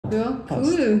Ja,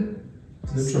 Passt. cool.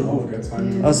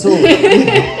 So,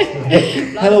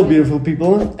 hello beautiful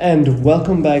people and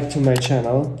welcome back to my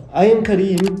channel. I am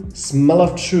Karim, Smell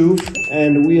of Truth,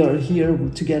 and we are here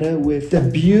together with the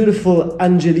beautiful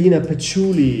Angelina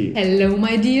Patchouli. Hello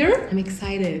my dear, I'm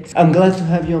excited. I'm glad to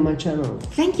have you on my channel.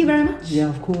 Thank you very much. Yeah,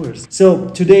 of course. So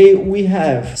today we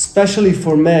have, especially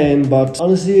for men, but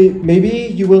honestly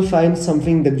maybe you will find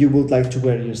something that you would like to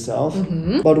wear yourself.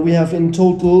 But we have in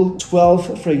total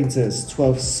 12 fragrances,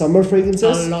 12 summer fragrances.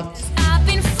 A lot.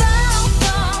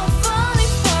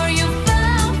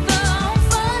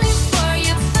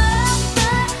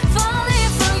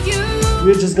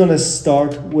 We're just gonna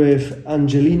start with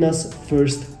Angelina's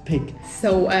first pick.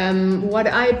 So what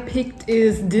I picked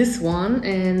is this one,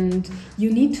 and you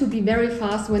need to be very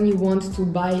fast when you want to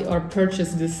buy or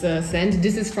purchase this scent.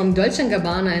 This is from Dolce &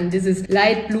 Gabbana and this is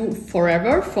Light Blue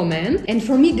Forever for men. And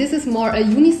for me this is more a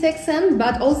unisex scent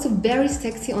but also very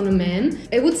sexy on a man.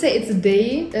 I would say it's a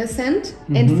day scent,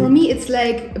 and for me it's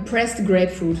like a pressed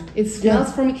grapefruit. It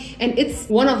smells for me, and it's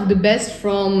one of the best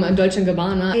from Dolce &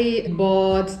 Gabbana. I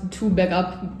bought 2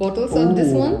 backup bottles of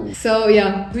this one. So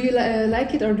yeah, do you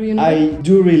like it or do you know? I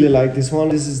do really like this one.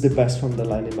 This is the best from the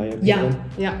line in my opinion.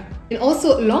 Yeah. And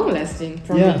also long lasting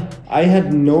for me. I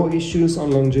had no issues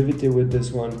on longevity with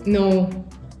this one. No.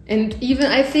 And even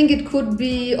I think it could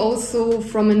be also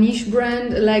from a niche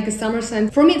brand like a summer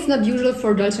scent. For me it's not usual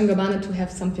for Dolce & Gabbana to have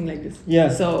something like this. Yeah,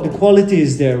 so the quality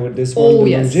is there with this one.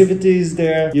 The longevity is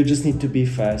there. You just need to be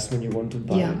fast when you want to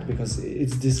buy it because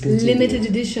it's discontinued. Limited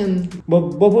edition.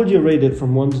 What would you rate it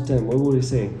from 1 to 10? What would you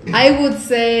say? I would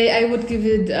say I would give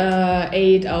it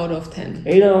 8 out of 10.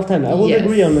 8 out of 10. I would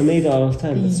agree on an 8 out of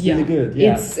 10. It's really good.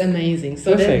 Yeah, it's amazing.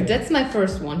 So that's my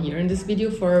first one here in this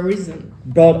video for a reason.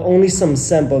 Brought only some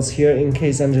samples here in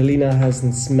case Angelina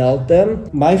hasn't smelled them.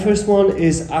 My first one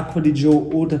is Acqua di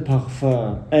Gio Eau de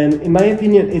Parfum, and in my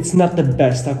opinion it's not the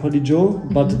best Acqua di Gio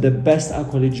but the best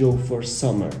Acqua di Gio for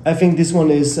summer. I think this one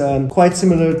is quite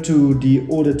similar to the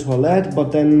Eau de Toilette,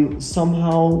 but then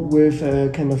somehow with a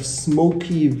kind of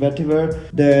smoky vetiver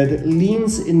that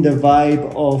leans in the vibe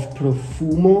of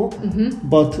profumo,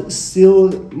 but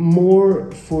still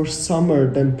more for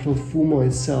summer than profumo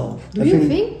itself. Do you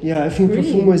think? Yeah, I think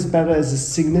profumo is better as a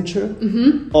signature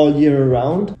all year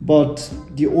around, but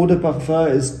the Eau de Parfum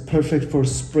is perfect for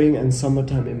spring and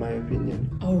summertime in my opinion.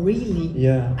 Oh really?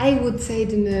 Yeah. I would say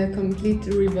it in a complete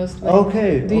reverse way.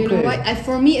 Okay. Do you know why?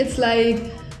 For me it's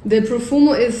like the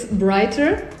profumo is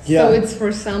brighter, so it's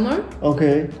for summer.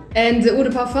 Okay. And the Eau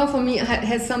de Parfum for me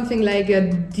has something like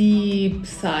a deep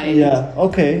side. Yeah,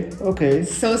 okay.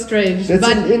 So strange.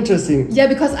 That's interesting. Yeah,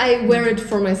 because I wear it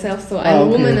for myself, so I'm a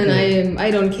woman and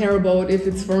I don't care about if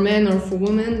it's for men or for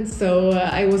women. So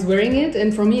I was wearing it,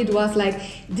 and for me it was like,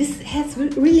 this has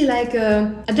really like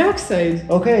a dark side.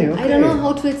 Okay. I don't know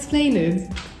how to explain it.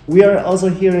 We are also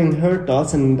hearing her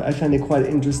thoughts and I find it quite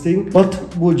interesting. What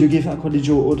would you give Acqua di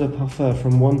Gio Eau de Parfum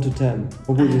from 1 to 10?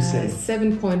 What would you say?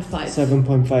 7.5.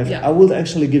 7.5. Yeah. I would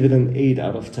actually give it an 8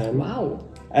 out of 10. Wow.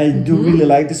 I do really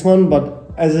like this one,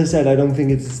 but as I said, I don't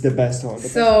think it's the best one.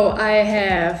 So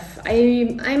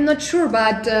I'm not sure,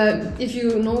 but if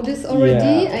you know this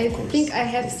already, I think I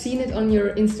have seen it on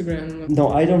your Instagram. No,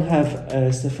 I don't have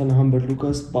a Stephane Humbert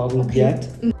Lucas bottle yet.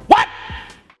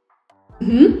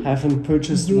 Haven't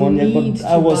purchased one yet, but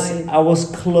I was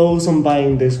close on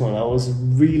buying this one. I was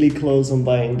really close on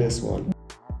buying this one.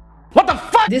 What the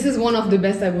fuck? This is one of the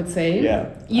best, I would say. Yeah,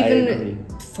 even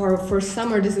for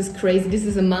summer, this is crazy. This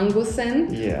is a mango scent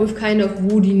with kind of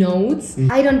woody notes.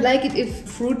 I don't like it if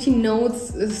fruity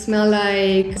notes smell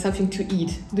like something to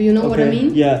eat. Do you know what I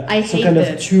mean? Yeah, I hate so kind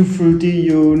of too fruity.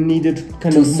 You need it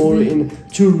kind of more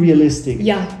too realistic.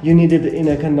 Yeah, you need it in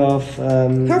a kind of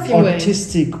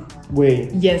artistic way.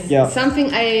 Yes, something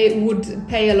I would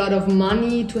pay a lot of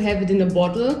money to have it in a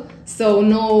bottle. So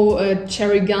no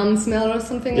cherry gum smell or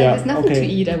something like this. Nothing to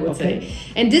eat, I would say.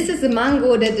 And this is a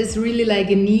mango that is really like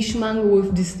a niche mango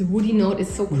with this woody note.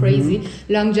 It's so crazy.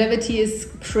 Longevity is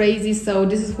crazy. So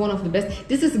this is one of the best.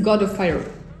 This is God of Fire.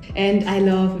 And I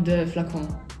love the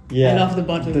flacon. I love the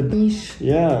bottle. Niche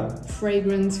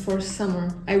fragrance for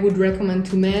summer. I would recommend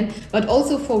to men, but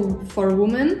also for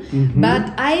women.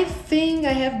 But I think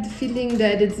I have the feeling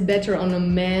that it's better on a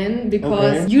man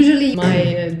because usually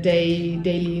my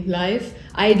daily life,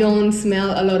 I don't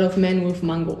smell a lot of men with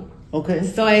mango. Okay.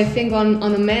 So I think on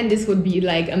a man this would be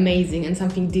like amazing and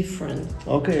something different.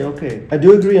 Okay. I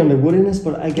do agree on the woodiness,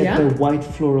 but I get the white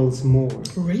florals more.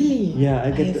 Really? Yeah,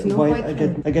 I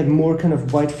get more kind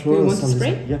of white florals. You want to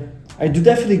spray? Yeah. I do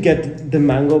definitely get the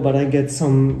mango, but I get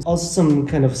also some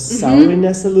kind of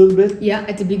souriness a little bit. Yeah,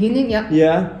 at the beginning, yeah.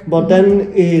 Yeah, but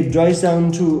then it dries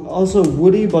down to also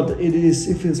woody, but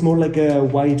it feels more like a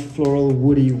white floral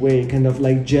woody way, kind of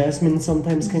like jasmine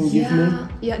sometimes can give me.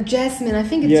 Yeah, jasmine. I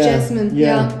think it's jasmine.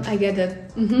 Yeah, I get it.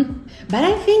 But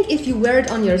I think if you wear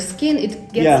it on your skin,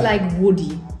 it gets like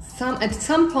woody. At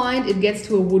some point it gets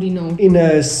to a woody note. In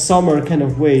a summer kind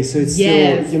of way, so it's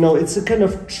still, you know, it's a kind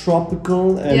of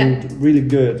tropical and really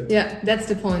good. Yeah, that's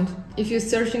the point. If you're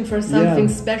searching for something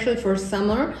special for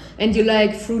summer and you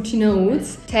like fruity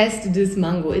notes, test this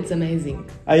mango, it's amazing.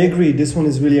 I agree, this one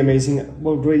is really amazing.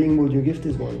 What rating would you give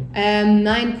this one?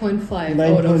 9.5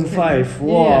 9.5,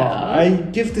 wow. Yeah. I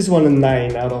give this one a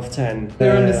 9 out of 10.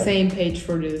 We're on the same page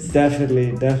for this.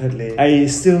 Definitely, definitely. I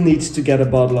still need to get a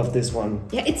bottle of this one.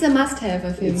 Yeah, it's a must-have,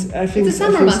 I think. It's a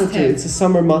summer must-have. It's a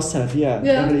summer must-have, yeah.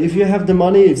 If you have the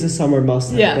money, it's a summer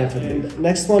must-have, definitely.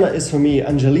 Next one is for me.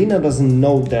 Angelina doesn't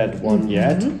know that one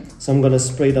yet, so I'm gonna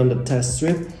spray it on the test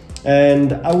strip,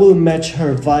 and I will match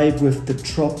her vibe with the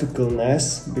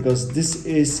tropicalness, because this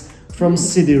is from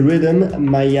City Rhythm,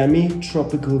 Miami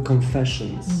Tropical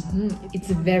Confessions. It's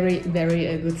a very, very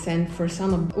good scent for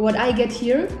summer. What I get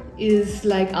here is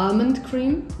like almond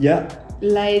cream. Yeah.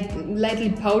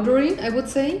 Lightly powdery, I would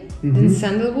say. Then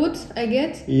sandalwood I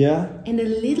get. Yeah. And a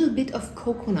little bit of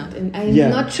coconut. And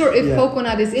I'm not sure if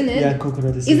coconut is in it. Yeah,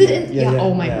 coconut is in it. Is it in? Yeah,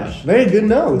 oh my gosh. Very good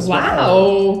nose.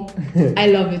 Wow.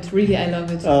 I love it. Really, I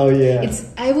love it. Oh yeah.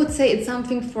 I would say it's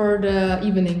something for the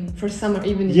evening, for summer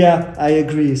evening. Yeah, I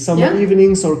agree. Summer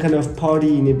evenings or kind of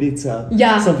party in Ibiza.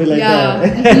 Yeah. Something like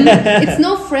that. It's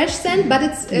no fresh scent, but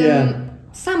it's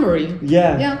summery.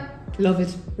 Yeah. Yeah. Love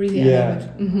it, really, I love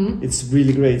it. It's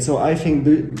really great. So I think,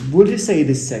 would you say it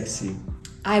is sexy?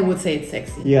 I would say it's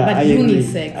sexy. Yeah, but I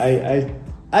unisex. Agree.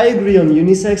 I agree on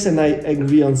unisex and I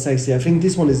agree on sexy. I think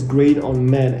this one is great on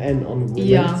men and on women.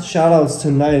 Yeah. Shout outs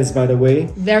to Niles, by the way.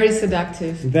 Very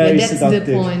seductive. Very seductive. That's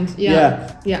the point.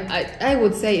 Yeah. I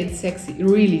would say it's sexy,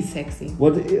 really sexy.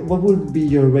 What would be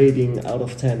your rating out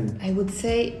of 10? I would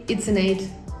say it's an 8.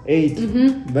 8.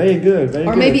 Very good, very good.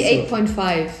 Or maybe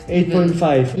 8.5.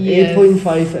 8.5. Yes.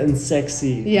 8.5 and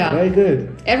sexy. Yeah. Very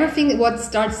good. Everything what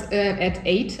starts at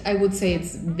 8, I would say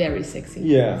it's very sexy.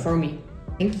 Yeah. For me.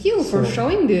 Thank you for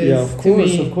showing this. Yeah, of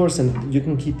course, and you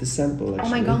can keep the sample actually. Oh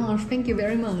my gosh, thank you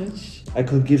very much. I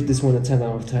could give this one a 10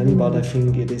 out of 10, but I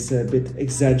think it is a bit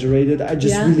exaggerated. I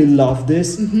just really love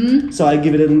this. So I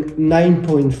give it a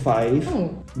 9.5.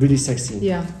 Oh. Really sexy.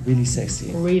 Yeah. Really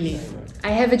sexy. Really. I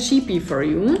have a cheapie for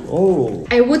you. Oh.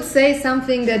 I would say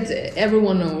something that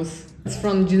everyone knows. It's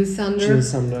from Jill Sander.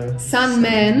 Sun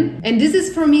Man. And this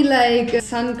is for me like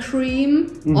sun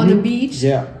cream on a beach.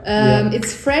 Yeah.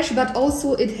 It's fresh, but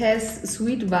also it has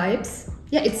sweet vibes.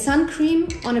 Yeah, it's sun cream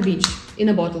on a beach in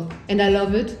a bottle. And I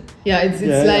love it. Yeah, it's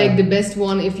like the best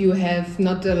one if you have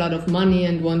not a lot of money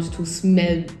and want to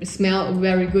smell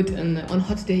very good on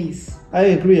hot days. I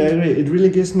agree. It really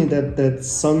gives me that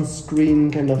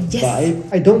sunscreen kind of vibe.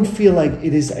 I don't feel like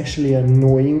it is actually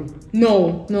annoying.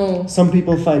 No. Some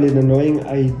people find it annoying.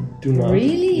 I do not.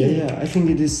 Really? Yeah. I think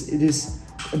it is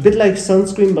a bit like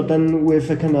sunscreen, but then with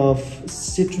a kind of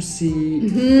citrusy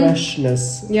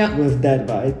freshness with that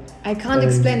vibe. I can't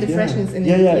explain the freshness in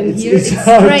here. It's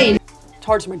strange.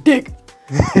 Towards my dick.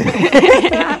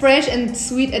 Fresh and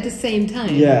sweet at the same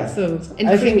time. Yeah.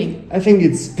 And creamy. I think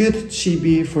it's good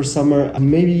cheapie for summer.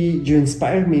 Maybe you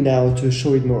inspired me now to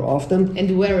show it more often.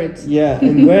 And wear it. Yeah,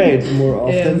 and wear it more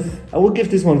often. Yes. I will give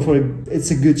this one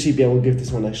it's a good cheapie. I will give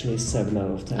this one actually 7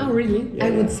 out of 10. Oh really? Yeah, I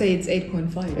would say it's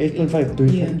 8.5. 8.5. Do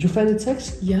you find it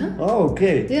sexy? Yeah. Oh,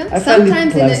 okay. Yeah. I find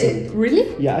it pleasant.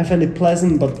 Really? Yeah, I find it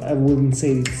pleasant, but I wouldn't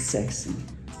say it's sexy.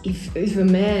 If a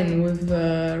man with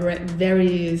a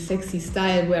very sexy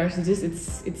style wears this,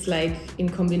 it's like in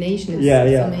combination,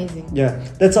 it's amazing. Yeah,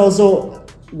 that's also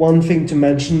one thing to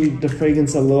mention. The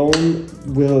fragrance alone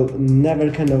will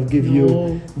never kind of give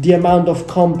you the amount of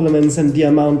compliments and the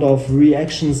amount of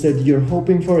reactions that you're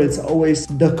hoping for. It's always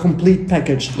the complete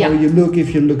package. How you look,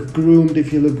 if you look groomed,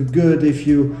 if you look good, if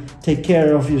you take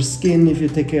care of your skin, if you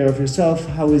take care of yourself,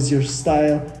 how is your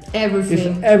style?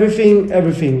 Everything.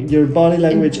 Everything. Your body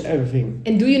language, everything.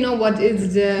 And do you know what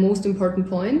is the most important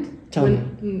point? Tell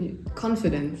me.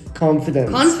 Confidence. Confidence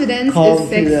is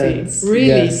sexy. Really.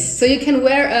 Yes. So you can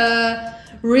wear a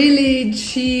really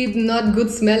cheap, not good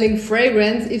smelling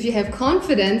fragrance. If you have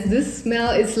confidence, this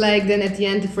smell is like, then at the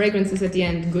end, the fragrance is at the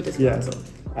end good as well. So,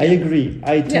 I agree.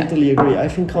 I totally agree. I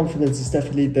think confidence is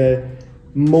definitely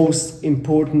most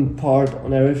important part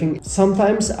on everything.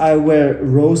 Sometimes I wear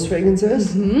rose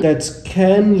fragrances that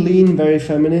can lean very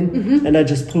feminine, and I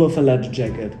just pull off a leather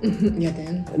jacket. Yeah,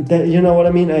 then. You know what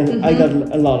I mean? And I got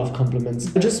a lot of compliments.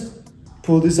 I just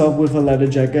pull this off with a leather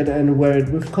jacket and wear it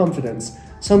with confidence.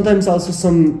 Sometimes also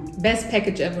some... Best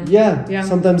package ever. Yeah.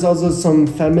 Sometimes also some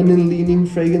feminine leaning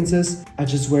fragrances. I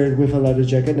just wear it with a leather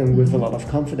jacket and with a lot of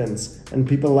confidence. And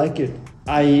people like it.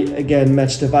 I, again,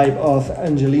 match the vibe of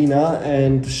Angelina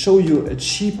and show you a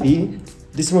cheapie.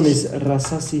 This one is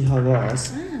Versace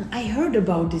Havas. I heard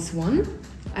about this one.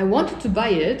 I wanted to buy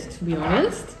it, to be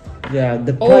honest. Yeah,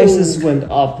 the prices went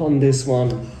up on this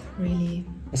one. Really?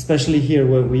 Especially here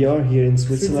where we are, here in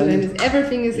Switzerland.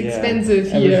 Everything is expensive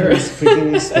here. Everything is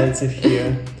freaking expensive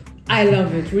here. I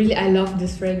love it. Really, I love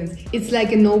this fragrance. It's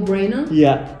like a no-brainer.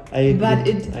 Yeah, I agree. But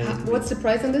what's the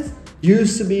price on this?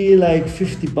 Used to be like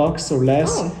 $50 or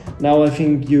less. Oh. Now I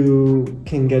think you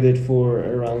can get it for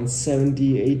around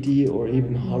 70, 80 or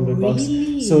even $100.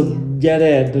 Really? So yeah,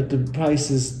 the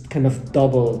price is kind of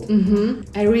doubled.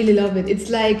 I really love it. It's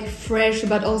like fresh,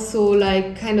 but also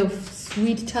like kind of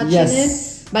sweet touch in it.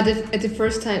 But at the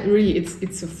first time, really,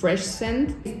 it's a fresh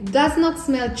scent. It does not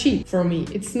smell cheap for me.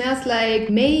 It smells like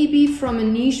maybe from a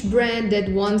niche brand that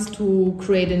wants to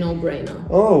create a no-brainer.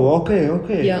 Oh, okay.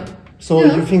 Yeah. So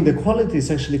you think the quality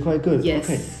is actually quite good? Yes.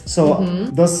 Okay. So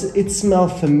does it smell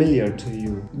familiar to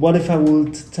you? What if I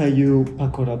would tell you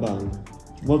Paco Rabanne?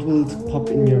 What will it pop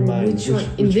in your mind? Which one?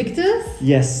 Invictus?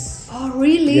 Yes. Oh,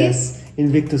 really? Yes.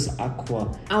 Invictus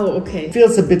Aqua. Oh, okay. It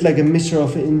feels a bit like a mixture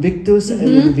of Invictus and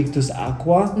Invictus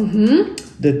Aqua.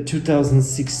 The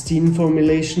 2016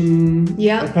 formulation,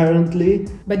 apparently.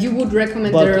 But you would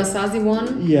recommend the Versace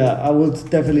one? Yeah, I would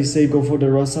definitely say go for the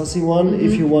Versace one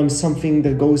if you want something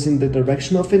that goes in the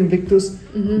direction of Invictus.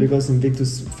 Because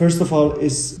Invictus, first of all,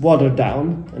 is watered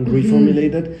down and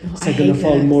reformulated. Second of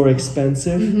all, more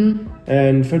expensive.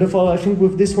 And third of all, I think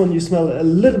with this one you smell a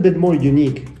little bit more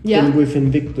unique than with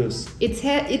Invictus. It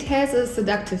has a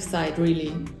seductive side,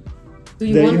 really. Do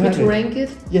you want me to rank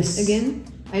it? Yes. Again?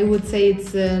 I would say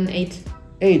it's an 8.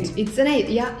 8? It's an 8,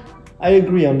 yeah. I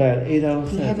agree on that. 8 out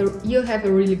of 10. You have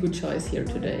a really good choice here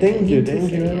today. Thank you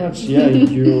very much. Yeah,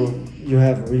 you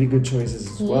have really good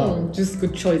choices as well. Just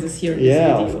good choices here in this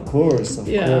video. Of course.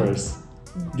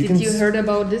 Did you heard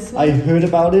about this one? I heard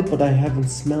about it, but I haven't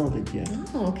smelled it yet.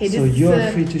 Oh, okay. So you're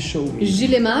free to show me.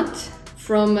 Gilles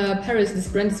from Paris. This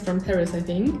brand is from Paris, I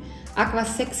think. Aqua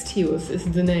Sextius is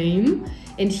the name.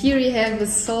 And here you have a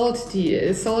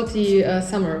salty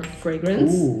summer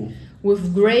fragrance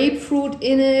with grapefruit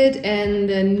in it and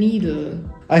a needle.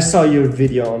 I saw your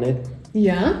video on it.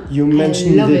 Yeah. You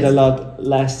mentioned it a lot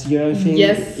last year, I think.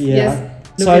 Yes.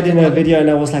 So I did a video and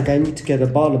I was like, I need to get a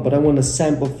bottle, but I want to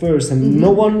sample first. And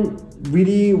no one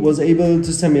really was able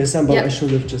to send me a sample. I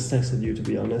should have just texted you, to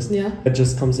be honest. Yeah. It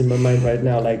just comes in my mind right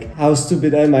now, like, how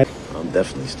stupid am I? I'm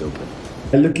definitely stupid.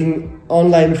 Looking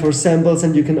online for samples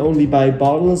and you can only buy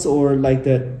bottles or like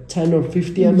the 10 or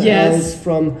 50 ml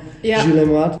from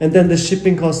Gilles. And then the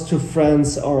shipping costs to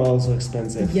France are also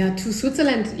expensive. Yeah, to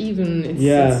Switzerland even.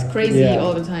 It's crazy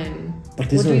all the time. But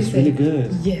this one is really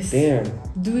good. Yes. Damn.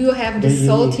 Do you have the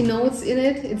salty notes in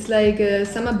it? It's like a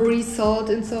summer breeze salt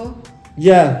and so?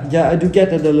 Yeah, I do get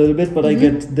that a little bit, but I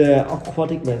get the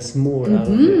aquaticness more out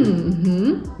of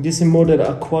it. This is more that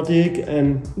aquatic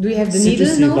and do you have the needle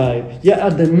vibe. Yeah,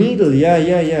 the needle.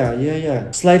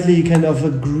 Yeah. Slightly kind of a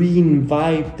green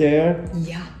vibe there.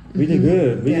 Yeah. Really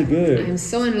good, really good. I'm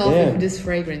so in love with this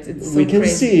fragrance. It's so we can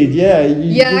crazy. see it,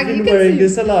 you've been wearing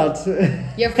this a lot.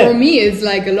 Yeah, for me it's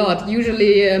like a lot.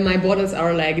 Usually my bottles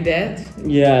are like that.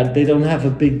 Yeah, they don't have a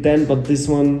big dent, but this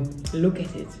one... Look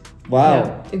at it. Wow.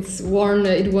 Yeah, it's worn.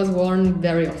 It was worn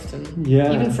very often.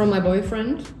 Yeah. Even from my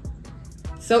boyfriend.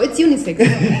 So it's unisex.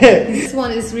 This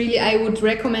one is really, I would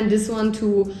recommend this one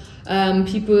to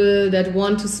people that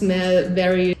want to smell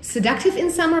very seductive in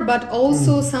summer, but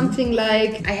also something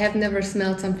like, I have never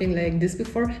smelled something like this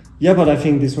before. Yeah, but I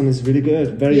think this one is really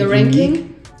good. Very Your unique.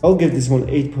 ranking? I'll give this one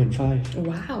 8.5.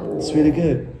 Wow. It's really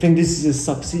good. I think this is a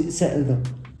sexy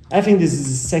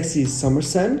summer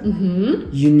scent.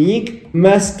 Unique,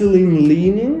 masculine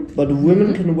leaning, but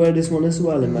women can wear this one as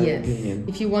well, in my opinion.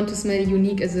 If you want to smell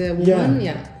unique as a woman,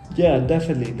 Yeah,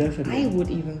 definitely. I would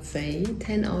even say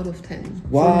 10 out of 10.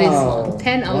 Wow. For this one.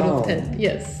 10 out of 10,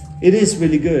 yes. It is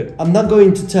really good. I'm not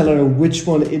going to tell her which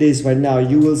one it is right now.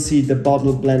 You will see the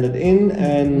bottle blended in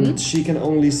and she can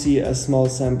only see a small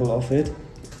sample of it.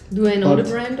 Do I know the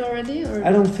brand already? Or?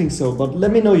 I don't think so, but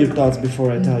let me know your thoughts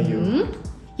before I tell you.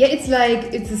 Yeah, it's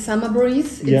a summer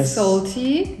breeze. It's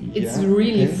salty. It's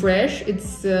really fresh.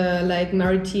 It's like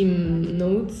maritime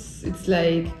notes. It's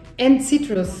like And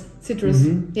citrus.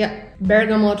 Yeah,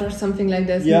 bergamot or something like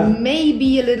that. Yeah.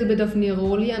 Maybe a little bit of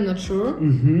neroli, I'm not sure.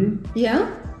 Yeah,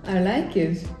 I like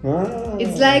it.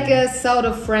 It's like a South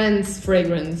of France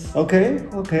fragrance.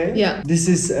 Okay. Yeah. This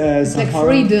is it's like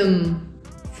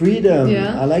freedom.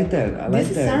 Yeah. I like that. This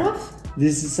is Sarov?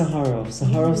 This is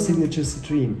Zaharoff signature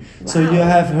citrine. Wow. So you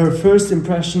have her first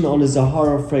impression on the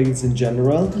Zaharoff fragrance in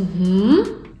general.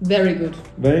 Very good.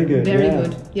 Very good.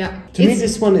 Yeah. To me,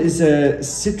 this one is a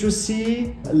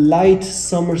citrusy, light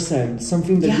summer scent.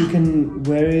 Something that you can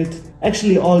wear it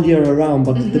actually all year around,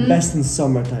 but the best in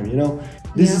summertime, you know.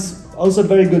 This is also a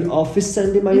very good office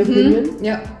scent in my opinion.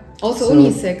 Yeah. Also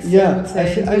unisex. Yeah, I would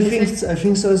say. I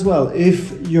think so as well. If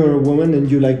you're a woman and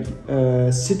you like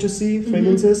citrusy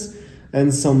fragrances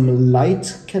and some light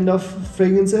kind of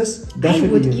fragrances, definitely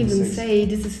I would even say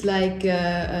this is like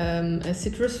a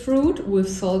citrus fruit with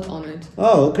salt on it.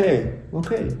 Oh, okay.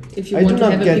 If you want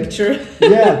to have a picture.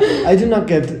 Yeah, I do not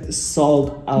get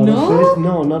salt out of it.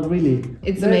 No, not really.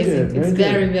 It's amazing. It's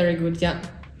very, very good. Yeah.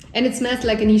 And it smells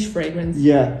like a niche fragrance.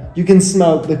 Yeah, you can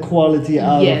smell the quality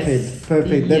out of it.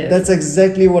 Perfect. That's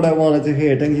exactly what I wanted to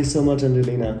hear. Thank you so much,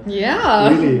 Angelina.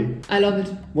 Yeah. Really. I love it.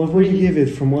 What would you give it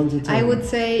from 1 to 10? I would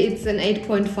say it's an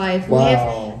 8.5. Wow. We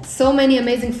have so many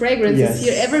amazing fragrances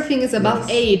here. Everything is above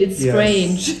 8. It's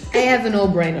strange. I have a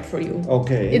no-brainer for you.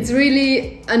 Okay. It's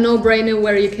really a no-brainer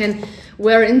where you can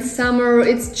wear in summer.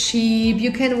 It's cheap.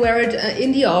 You can wear it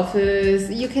in the office.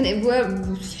 You can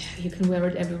wear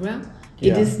it everywhere.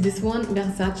 It is this one,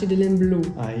 Versace de Lin Blue.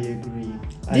 I agree.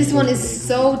 This one is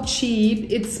so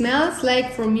cheap. It smells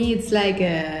like, for me, it's like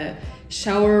a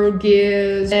shower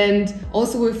gift, and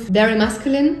also with very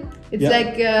masculine. It's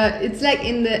like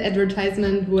in the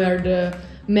advertisement where the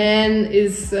man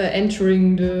is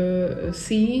entering the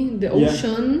sea, the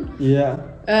ocean.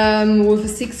 With a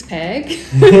six-pack.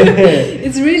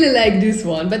 It's really like this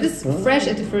one, but it's fresh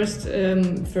at the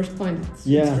first point. It's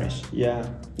fresh. Yeah.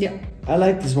 I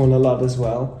like this one a lot as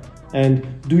well. And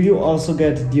do you also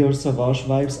get Dior Sauvage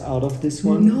vibes out of this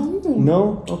one?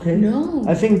 No? Okay. No.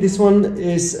 I think this one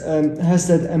is has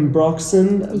that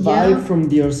Ambroxan vibe from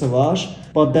Dior Sauvage,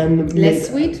 but then less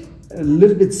sweet. A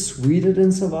little bit sweeter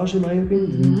than Sauvage in my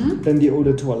opinion, than the Eau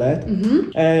de Toilette,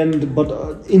 but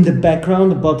in the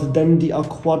background, but then the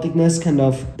aquaticness,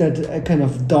 that kind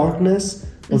of darkness,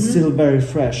 but still very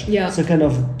fresh. So kind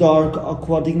of dark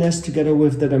aquaticness together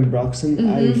with that Ambroxan.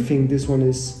 I think this one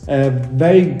is a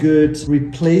very good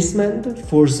replacement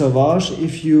for Sauvage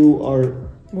if you are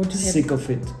sick of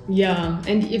it. Yeah,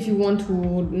 and if you want to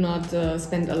not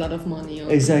spend a lot of money on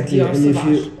Dior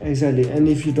Sauvage. And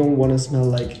if you don't want to smell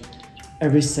like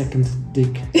every second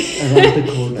dick around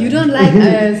the corner. You don't like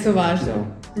Sauvage? No.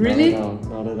 Really?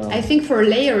 Not at all. I think for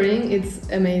layering it's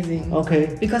amazing.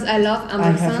 Okay. Because I love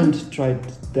Amazon. I haven't tried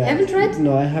that. Haven't tried?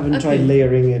 No, I haven't tried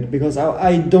layering it because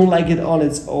I don't like it on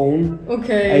its own.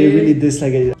 Okay. I really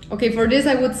dislike it. Okay, for this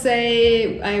I would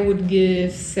say I would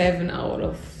give 7 out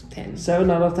of 10. 7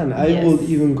 out of 10. I will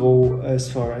even go as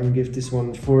far and give this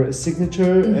one for a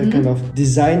signature, a kind of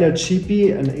designer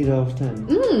cheapie, an 8 out of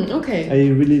 10. Okay.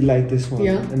 I really like this one.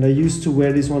 And I used to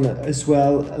wear this one as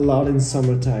well a lot in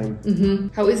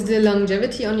summertime. How is the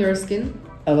longevity on your skin?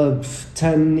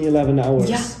 10, 11 hours.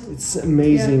 It's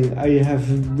amazing. I have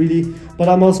really, but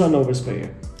I'm also an oversprayer.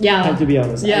 I have to be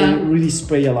honest. I really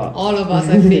spray a lot. All of us,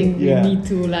 I think, we need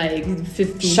to like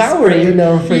 50 shower in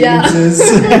our fragrances.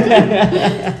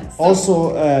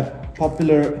 Also, a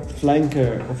popular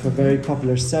flanker of a very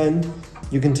popular scent.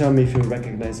 You can tell me if you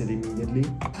recognize it immediately.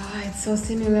 It's so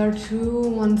similar to,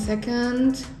 1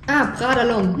 second. Prada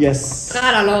L'Homme. Yes.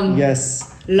 Prada L'Homme. Yes.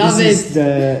 Love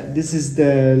this is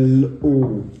the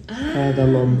L'Eau. Prada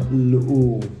L'Homme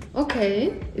L'Eau.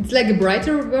 Okay, it's like a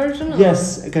brighter version?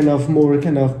 Yes, a kind of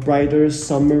brighter,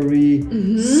 summery,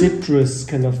 citrus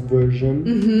kind of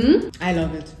version. I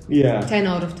love it. 10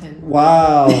 out of 10.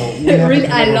 Wow. Really,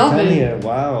 I love it. Here.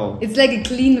 Wow. It's like a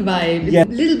clean vibe. It's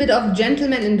a little bit of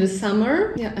gentleman in the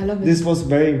summer. I love it. This was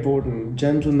very important.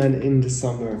 Gentleman in the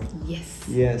summer.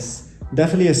 Yes.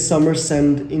 Definitely a summer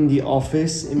scent in the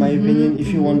office, in my opinion, if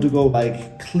you want to go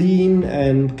like clean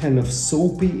and kind of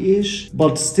soapy-ish,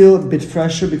 but still a bit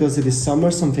fresher because it is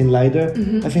summer, something lighter.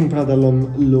 I think Prada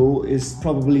L'Homme L'Eau is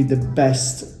probably the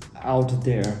best out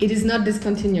there. It is not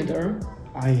discontinued, or?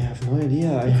 I have no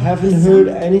idea. I haven't heard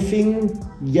anything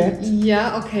yet.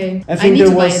 Okay. I think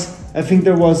I think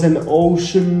there was an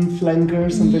ocean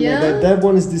flanker, something like that. That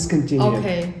one is discontinued.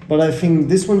 Okay. But I think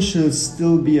this one should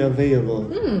still be available.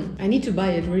 I need to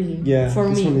buy it really. Yeah, for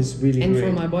this me. One is really and great.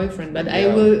 for my boyfriend. But I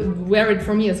will wear it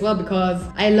for me as well because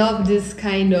I love this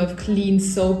kind of clean,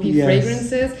 soapy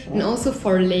fragrances. And also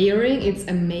for layering, it's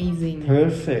amazing.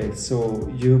 Perfect.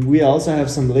 So we also have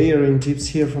some layering tips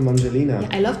here from Angelina.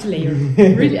 Yeah, I love to layer.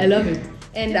 Really, I love it.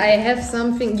 And I have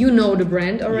something, you know the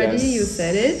brand already, you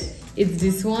said it. It's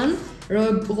this one,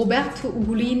 Roberto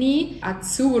Ugolini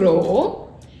Azzuro.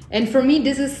 And for me,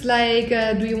 this is like,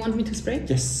 do you want me to spray?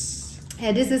 Yes.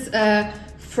 Yeah, this is a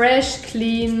fresh,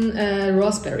 clean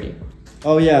raspberry.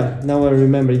 Oh yeah, now I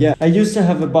remember. Yeah, I used to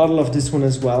have a bottle of this one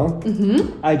as well.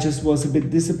 I just was a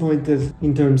bit disappointed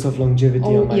in terms of longevity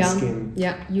on my skin.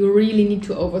 Yeah, you really need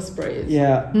to overspray it.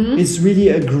 Yeah, it's really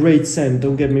a great scent,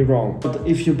 don't get me wrong. But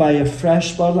if you buy a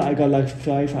fresh bottle, I got like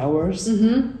 5 hours.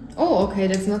 Oh, okay,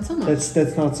 that's not so much.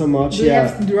 That's not so much. Do you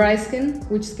have dry skin?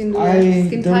 Which skin do you have?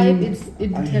 Skin type?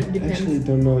 It depends. Actually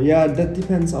don't know. Yeah, that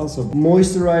depends also.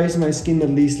 Moisturize my skin at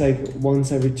least like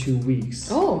once every 2 weeks.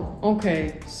 Oh,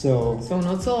 okay. So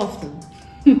not so often.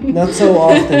 Not so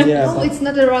often, yeah. Oh, it's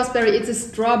not a raspberry, it's a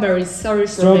strawberry. Sorry,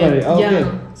 strawberry. Okay.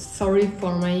 Yeah, sorry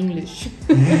for my English.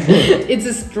 It's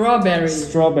a strawberry.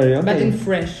 Strawberry, okay. But in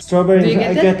fresh. Strawberry, Do you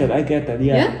get I get that,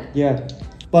 yeah.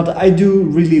 But I do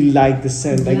really like the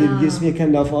scent. Like it gives me a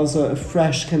kind of also a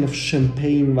fresh kind of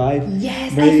champagne vibe.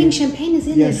 Yes, I think champagne is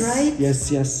in it, right?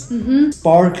 Yes.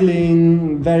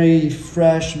 Sparkling, very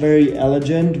fresh, very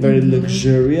elegant, very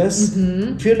luxurious.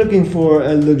 If you're looking for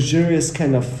a luxurious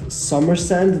kind of summer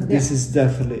scent, this is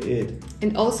definitely it.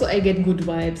 And also I get good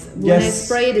vibes. When I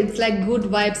spray it, it's like good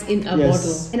vibes in a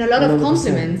bottle. And a lot 100%. of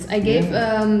compliments. I gave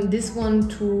this one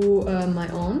to my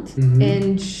aunt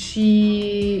and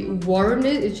she worn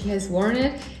it. She has worn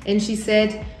it and she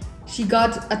said she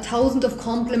got 1,000 of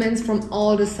compliments from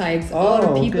all the sides.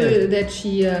 All the people that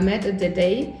she met at the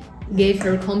day gave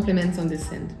her compliments on this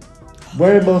scent.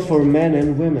 Wearable for men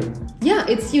and women. Yeah,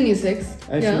 it's unisex.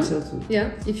 I think so too.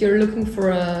 Yeah, if you're looking for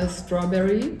a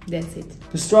strawberry, that's it.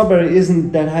 The strawberry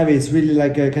isn't that heavy. It's really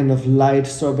like a kind of light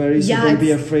strawberry. So don't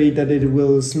be afraid that it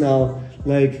will smell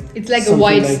like... It's like a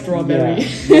white strawberry.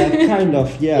 Yeah, kind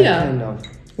of. Yeah, kind of.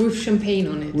 With champagne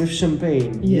on it. With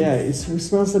champagne. Yeah, it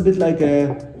smells a bit like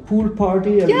a pool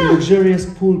party, a luxurious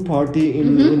pool party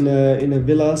in a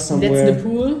villa somewhere. That's the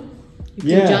pool.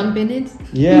 You can jump in it.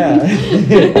 Yeah.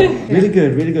 Really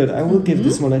good, really good. I will give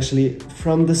this one actually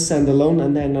from the scent alone a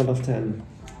 9 out of 10.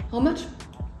 How much?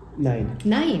 9.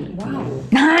 9. Wow.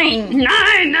 9.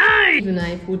 Even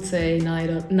I would say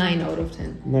 9 out of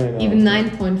 10. Even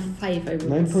 9.5 I would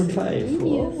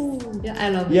 9.5. Yes. Yeah, I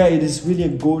love it. Yeah, it is really a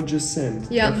gorgeous scent.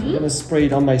 Yeah. I'm gonna spray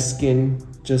it on my skin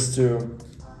just to...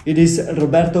 It is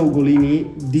Roberto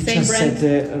Ugolini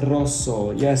 17 Rosso.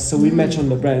 Yes, so we match on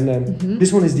the brand. And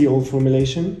this one is the old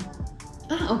formulation.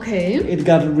 Ah, okay. It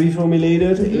got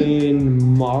reformulated in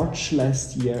March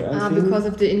last year, I think. Because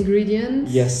of the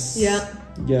ingredients? Yes. Yeah.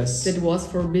 Yes. That was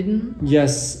forbidden?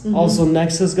 Yes. Also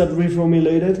Nexus got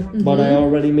reformulated, but I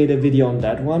already made a video on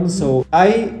that one. So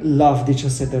I love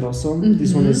 17 Rosso.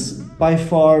 This one is by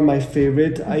far my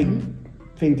favorite. I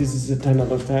think this is a 10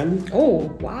 out of 10.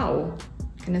 Oh, wow.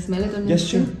 Can I smell it on your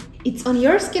skin? Sure. It's on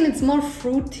your skin. It's more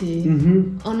fruity.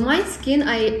 On my skin,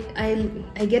 I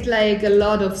get like a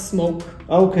lot of smoke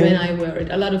when I wear it.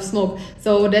 A lot of smoke.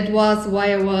 So that was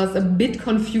why I was a bit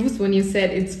confused when you said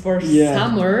it's for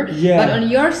summer. But on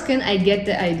your skin, I get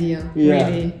the idea.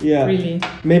 Really.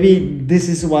 Maybe this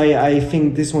is why I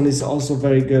think this one is also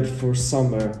very good for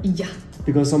summer. Yeah.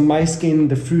 Because on my skin,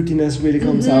 the fruitiness really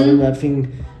comes out, and I think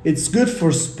it's good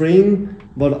for spring.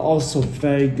 But also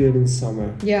very good in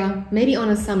summer. Yeah, maybe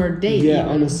on a summer day. Yeah,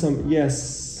 on a summer,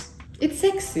 yes. It's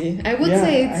sexy. I would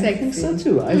say it's sexy. I think so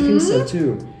too. I think so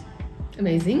too.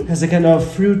 Amazing. Has a kind of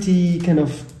fruity, kind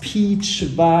of peach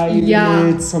vibe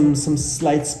in it. Some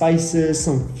slight spices,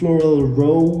 some floral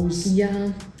rose.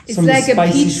 Yeah. It's like a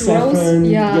peach saffron. Rose.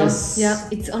 Yeah. Yes. Yeah.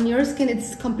 It's on your skin.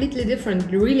 It's completely different.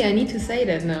 Really, I need to say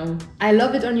that now. I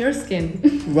love it on your skin.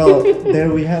 Well,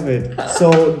 there we have it.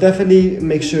 So definitely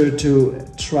make sure to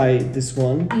try this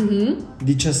one.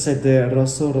 17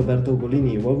 Rosso Roberto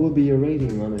Ugolini. What would be your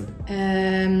rating on it?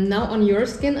 Now on your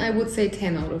skin, I would say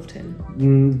 10 out of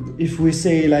 10. If we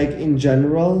say like in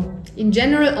general? In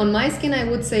general, on my skin, I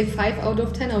would say 5 out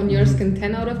of 10. On your skin,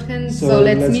 10 out of 10. So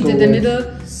let's meet in the middle.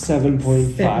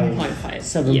 7.5.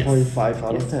 7.5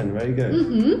 out of 10. Very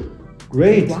good.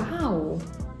 Great. Wow.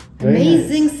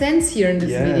 Amazing scents here in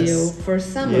this video for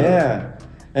summer. Yeah.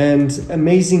 and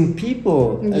amazing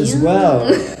people as well.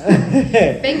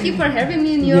 Thank you for having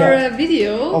me in your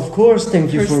video. Of course,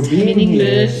 thank you for being in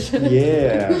English.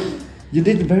 here. Yeah. You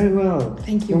did very well.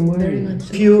 Thank you very much.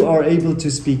 If you are able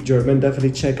to speak German,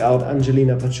 definitely check out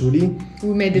Angelina Patchouli.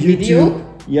 We made a video.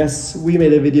 Yes, we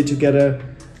made a video together.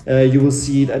 You will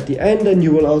see it at the end, and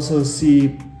you will also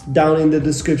see down in the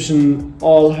description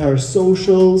all her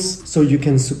socials, so you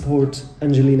can support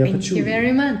Angelina Patchouli. Thank you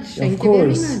very much. Thank you very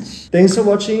much. Thanks for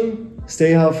watching.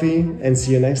 Stay healthy and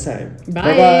see you next time.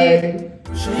 Bye.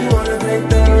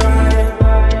 Bye-bye.